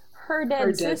her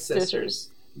dead sisters.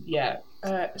 Yeah.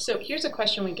 So here's a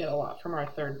question we get a lot from our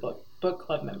third book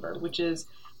club member, which is,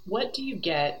 what do you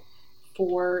get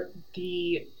for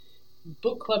the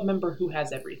book club member who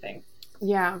has everything?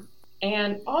 Yeah.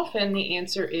 And often the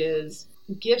answer is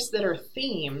gifts that are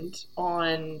themed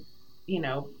on,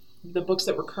 the books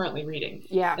that we're currently reading.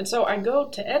 Yeah. And so I go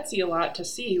to Etsy a lot to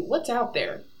see what's out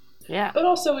there. Yeah. But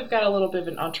also we've got a little bit of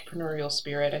an entrepreneurial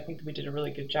spirit. I think we did a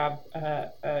really good job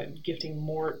gifting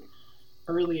Mort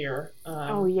earlier.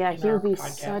 Oh, yeah. He would be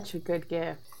podcast. such a good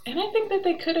gift. And I think that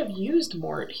they could have used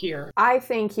Mort here. I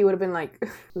think he would have been like,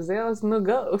 there's no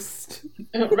ghost.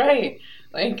 Right.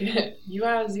 Like, you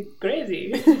are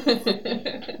crazy.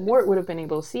 Mort would have been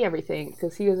able to see everything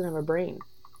because he doesn't have a brain.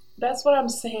 That's what I'm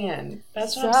saying.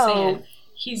 That's what I'm saying.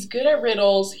 He's good at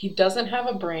riddles. He doesn't have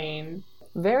a brain.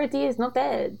 Verity is not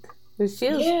dead. She's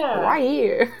right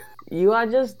here. You are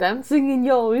just dancing in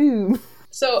your room.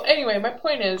 So anyway, my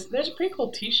point is, there's a pretty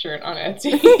cool t-shirt on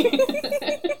Etsy.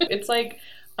 It's like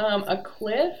a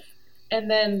cliff, and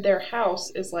then their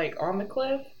house is like on the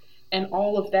cliff, and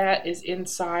all of that is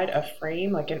inside a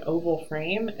frame, like an oval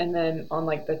frame, and then on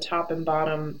like the top and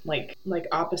bottom, like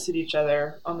opposite each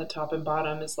other, on the top and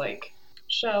bottom is like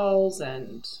shells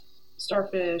and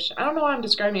starfish. I don't know why I'm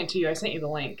describing it to you. I sent you the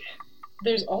link.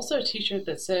 There's also a t-shirt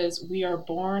that says, "We are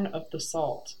born of the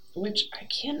salt," which I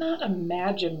cannot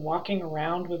imagine walking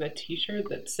around with a t-shirt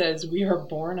that says, "We are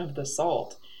born of the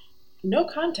salt." No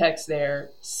context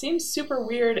there. Seems super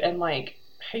weird and like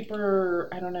hyper,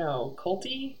 I don't know,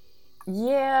 culty.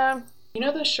 Yeah. You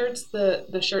know the shirts,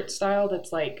 the shirt style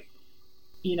that's like,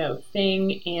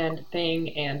 thing and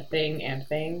thing and thing and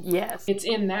thing? Yes. It's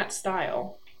in that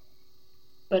style.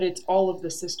 But it's all of the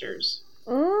sisters.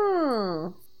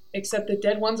 Except the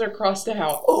dead ones are crossed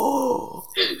out. Oh!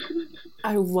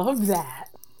 I love that.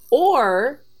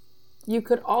 Or you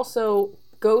could also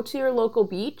go to your local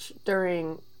beach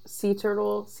during sea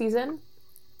turtle season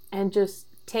and just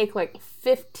take like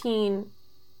 15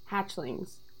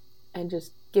 hatchlings and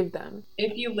just give them.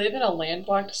 If you live in a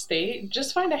landlocked state,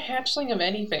 just find a hatchling of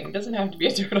anything. It doesn't have to be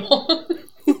a turtle.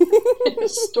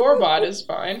 Store-bought is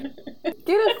fine.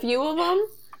 Get a few of them.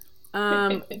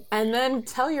 And then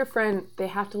tell your friend they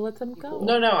have to let them go.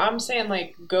 No, I'm saying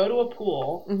like go to a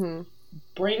pool,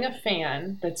 bring a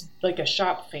fan that's like a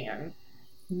shop fan,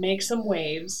 make some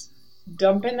waves,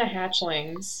 dump in the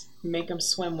hatchlings, make them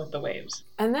swim with the waves.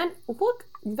 And then look,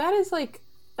 that is like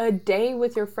a day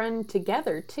with your friend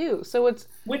together too. So it's...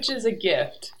 Which is a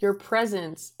gift. Your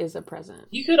presence is a present.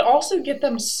 You could also get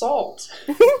them salt.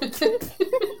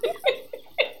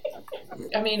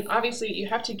 I mean, obviously, you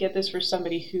have to get this for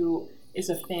somebody who is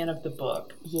a fan of the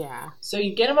book. Yeah. So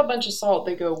you get them a bunch of salt.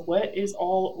 They go, what is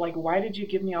all, like, why did you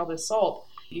give me all this salt?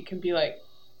 You can be like,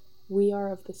 we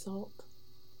are of the salt.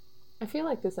 I feel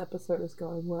like this episode is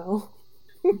going well.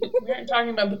 We aren't talking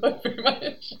about the book very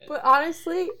much. But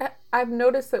honestly, I've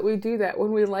noticed that we do that.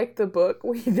 When we like the book,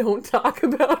 we don't talk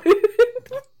about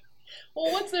it.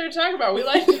 Well, what's there to talk about? We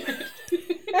like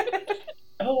it.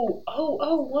 Oh,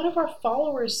 Oh, one of our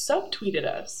followers subtweeted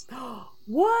us.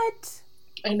 What?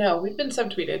 I know, we've been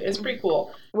subtweeted. It's pretty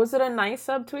cool. Was it a nice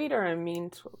subtweet or a mean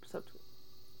subtweet?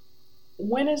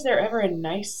 When is there ever a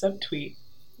nice subtweet?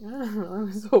 I don't know. I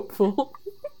was hopeful.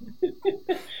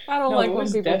 I don't like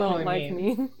when people don't like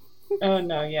me. Oh,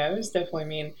 no, yeah, it was definitely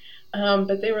mean.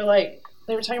 But they were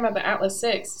talking about the Atlas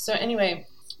 6. So anyway,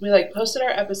 we posted our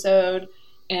episode,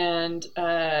 and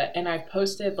I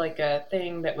posted a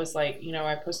thing that was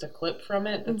I post a clip from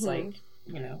it that's something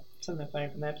funny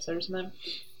from the episode or something.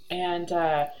 And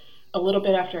a little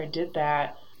bit after I did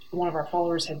that, one of our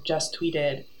followers had just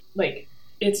tweeted,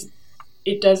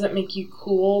 it doesn't make you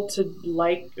cool to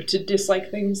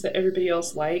dislike things that everybody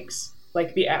else likes,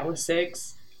 like the Atlas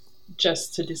 6,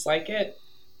 just to dislike it.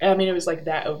 I mean, it was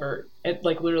that overt. It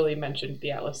literally mentioned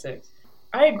the Atlas 6.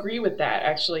 I agree with that,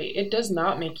 actually. It does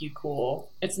not make you cool.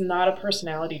 It's not a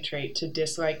personality trait to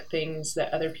dislike things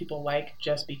that other people like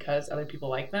just because other people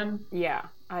like them. Yeah,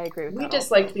 I agree with that. We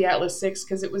disliked the Atlas 6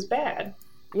 because it was bad.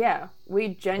 Yeah, we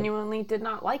genuinely did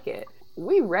not like it.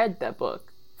 We read that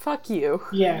book. Fuck you.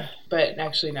 Yeah, but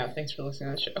actually, no. Thanks for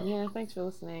listening to the show. Yeah, thanks for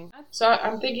listening. So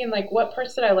I'm thinking, what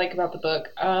parts did I like about the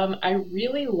book? I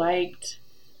really liked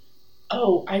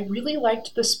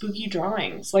the spooky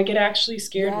drawings. It actually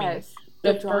scared me.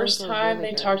 The first time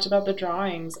really they talked about the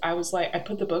drawings, I was I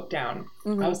put the book down.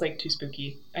 Mm-hmm. I was too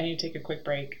spooky. I need to take a quick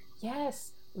break.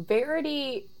 Yes.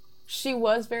 Verity, she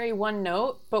was very one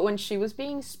note, but when she was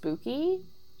being spooky,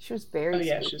 she was very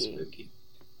spooky. Oh, yeah, she was spooky.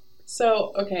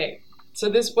 So, okay. So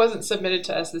this wasn't submitted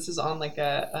to us. This is on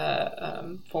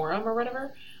a forum or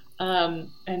whatever.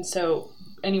 And so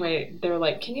anyway, they're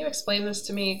can you explain this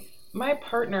to me? My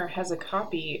partner has a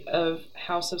copy of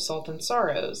House of Salt and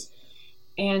Sorrows,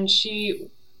 and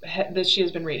that she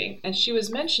has been reading. And she was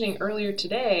mentioning earlier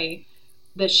today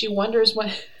that she wonders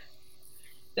when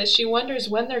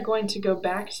they're going to go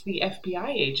back to the FBI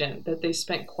agent that they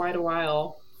spent quite a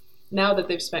while. Now that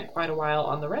they've spent quite a while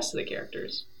on the rest of the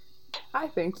characters. I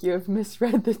think you have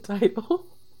misread the title.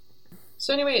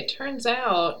 So anyway, it turns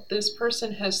out this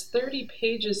person has 30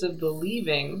 pages of The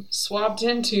Leaving swapped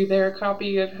into their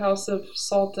copy of House of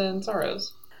Salt and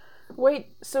Sorrows. Wait,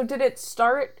 so did it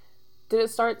start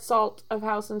Salt of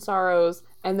House and Sorrows,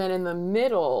 and then in the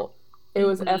middle it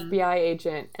was FBI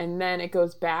agent, and then it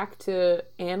goes back to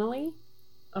Annalie?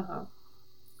 Uh-huh.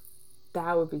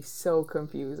 That would be so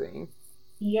confusing.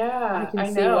 Yeah, I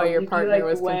can see why your partner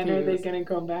was when confused. When are they going to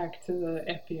go back to the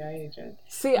FBI agent?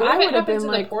 See, I would have been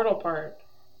the portal part?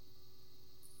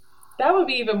 That would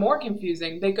be even more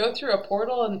confusing. They go through a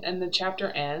portal and the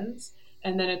chapter ends,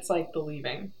 and then it's The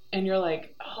Leaving. And you're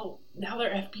oh, now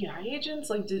they're FBI agents?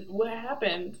 What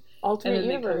happened? Alternate and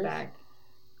then universe. They come back,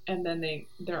 and then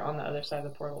they're on the other side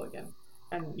of the portal again.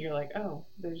 And you're oh,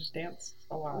 they just dance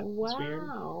a lot. Wow. It's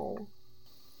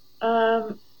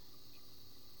weird.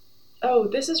 Oh,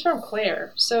 this is from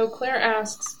Claire. So Claire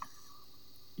asks,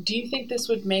 do you think this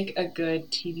would make a good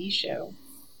TV show?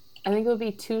 I think it would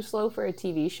be too slow for a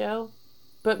TV show,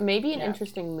 but maybe an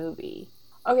interesting movie.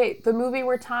 Okay, the movie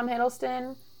where Tom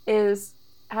Hiddleston is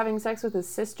having sex with his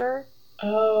sister.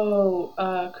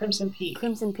 Oh, Crimson Peak.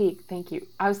 Crimson Peak, thank you.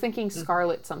 I was thinking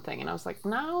Scarlet something, and I was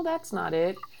no, that's not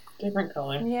it. Different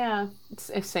color. Yeah,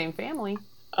 it's same family.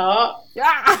 Oh.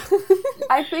 Yeah.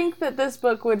 I think that this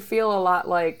book would feel a lot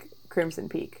like Crimson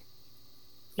Peak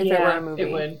if it were a movie.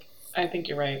 It would. I think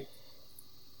you're right.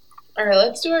 All right,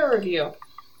 let's do our review.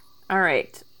 All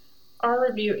right. Our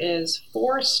review is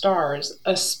 4 stars,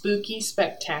 a spooky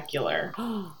spectacular.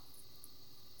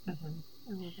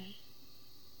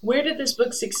 Where did this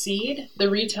book succeed? The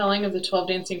retelling of the 12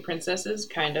 Dancing Princesses,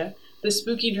 kinda. The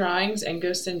spooky drawings and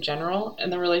ghosts in general,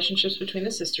 and the relationships between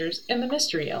the sisters, and the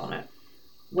mystery element.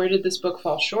 Where did this book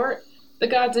fall short? The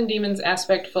gods and demons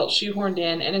aspect felt shoehorned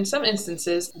in, and in some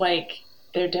instances, like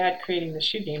their dad creating the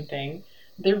shoe game thing,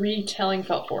 the retelling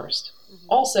felt forced.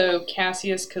 Also,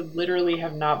 Cassius could literally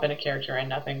have not been a character and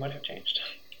nothing would have changed.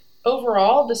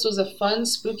 Overall, this was a fun,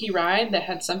 spooky ride that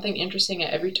had something interesting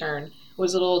at every turn.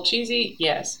 Was it a little cheesy?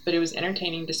 Yes, but it was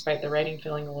entertaining despite the writing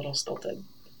feeling a little stilted.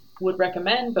 Would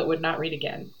recommend, but would not read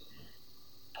again.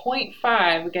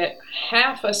 0.5, we get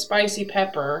half a spicy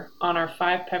pepper on our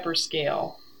 5 pepper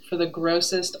scale for the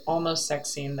grossest almost sex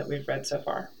scene that we've read so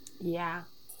far. Yeah.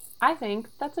 I think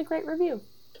that's a great review.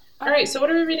 All right, so what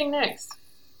are we reading next?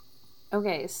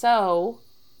 Okay, so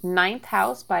Ninth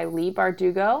House by Leigh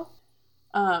Bardugo.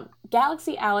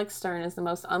 Galaxy Alex Stern is the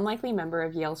most unlikely member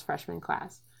of Yale's freshman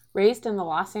class. Raised in the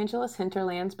Los Angeles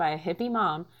hinterlands by a hippie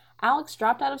mom, Alex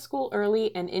dropped out of school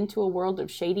early and into a world of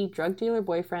shady drug dealer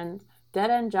boyfriends,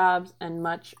 dead-end jobs, and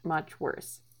much, much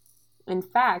worse. In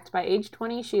fact, by age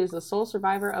 20, she is the sole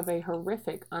survivor of a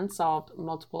horrific, unsolved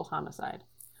multiple homicide.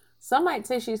 Some might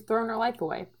say she's thrown her life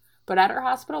away, but at her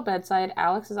hospital bedside,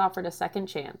 Alex is offered a second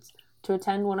chance to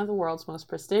attend one of the world's most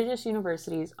prestigious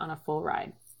universities on a full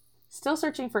ride. Still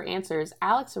searching for answers,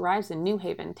 Alex arrives in New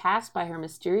Haven, tasked by her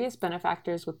mysterious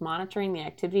benefactors with monitoring the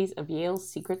activities of Yale's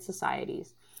secret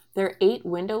societies. Their 8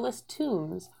 windowless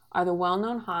tombs are the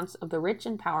well-known haunts of the rich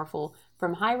and powerful,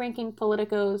 from high-ranking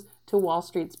politicos to Wall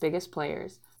Street's biggest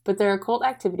players. But their occult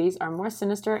activities are more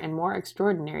sinister and more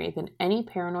extraordinary than any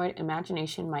paranoid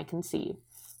imagination might conceive.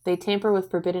 They tamper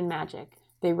with forbidden magic,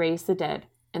 they raise the dead,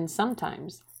 and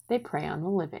sometimes they prey on the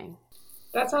living.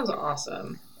 That sounds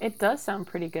awesome. It does sound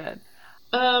pretty good.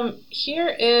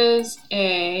 Here is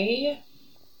a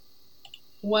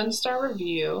 1-star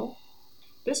review.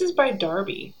 This is by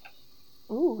Darby.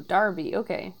 Ooh, Darby,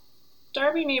 okay.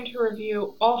 Darby named her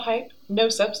review, "All hype, no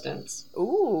substance."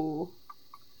 Ooh.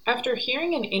 After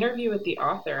hearing an interview with the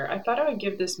author, I thought I would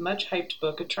give this much-hyped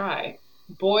book a try.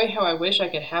 Boy, how I wish I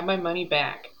could have my money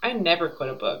back. I never quit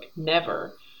a book.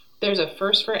 Never. There's a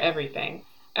first for everything.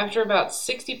 After about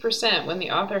 60%, when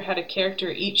the author had a character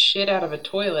eat shit out of a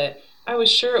toilet, I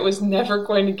was sure it was never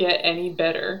going to get any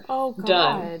better. Oh, God.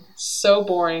 Done. So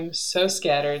boring, so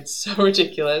scattered, so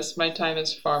ridiculous. My time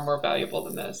is far more valuable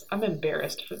than this. I'm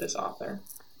embarrassed for this author.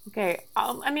 Okay,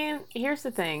 here's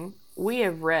the thing. We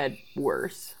have read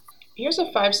worse. Here's a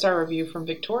 5-star review from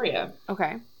Victoria.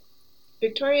 Okay.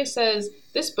 Victoria says,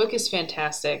 "This book is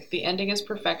fantastic. The ending is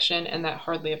perfection, and that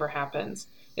hardly ever happens.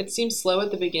 It seems slow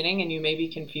at the beginning and you may be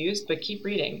confused, but keep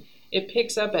reading. It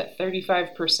picks up at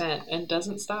 35% and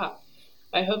doesn't stop.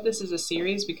 I hope this is a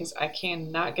series because I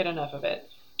cannot get enough of it.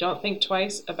 Don't think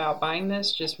twice about buying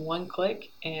this, just one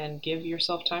click, and give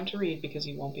yourself time to read because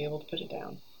you won't be able to put it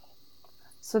down."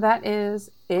 So that is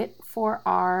it for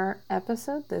our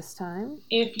episode this time.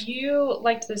 If you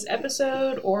liked this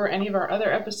episode or any of our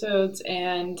other episodes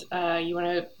and you want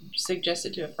to suggest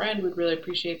it to a friend, we'd really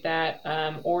appreciate that.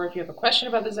 Or if you have a question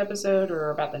about this episode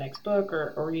or about the next book,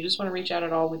 or you just want to reach out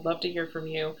at all, we'd love to hear from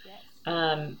you.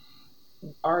 Yes.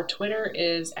 Our Twitter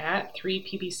is at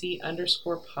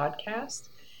 3pbc_podcast.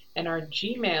 And our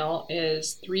Gmail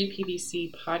is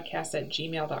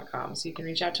 3pbcpodcast@gmail.com. So you can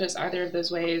reach out to us either of those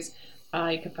ways.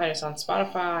 You can find us on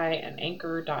Spotify and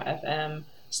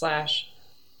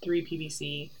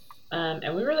anchor.fm/3pbc.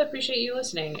 And we really appreciate you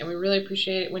listening. And we really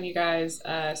appreciate it when you guys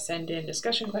send in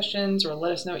discussion questions or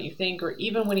let us know what you think, or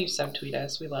even when you subtweet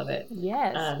us. We love it.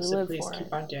 Yes, so please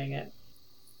keep on doing it.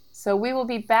 So we will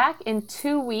be back in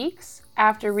 2 weeks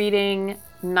after reading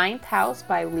Ninth House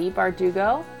by Leigh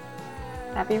Bardugo.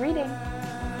 Happy reading.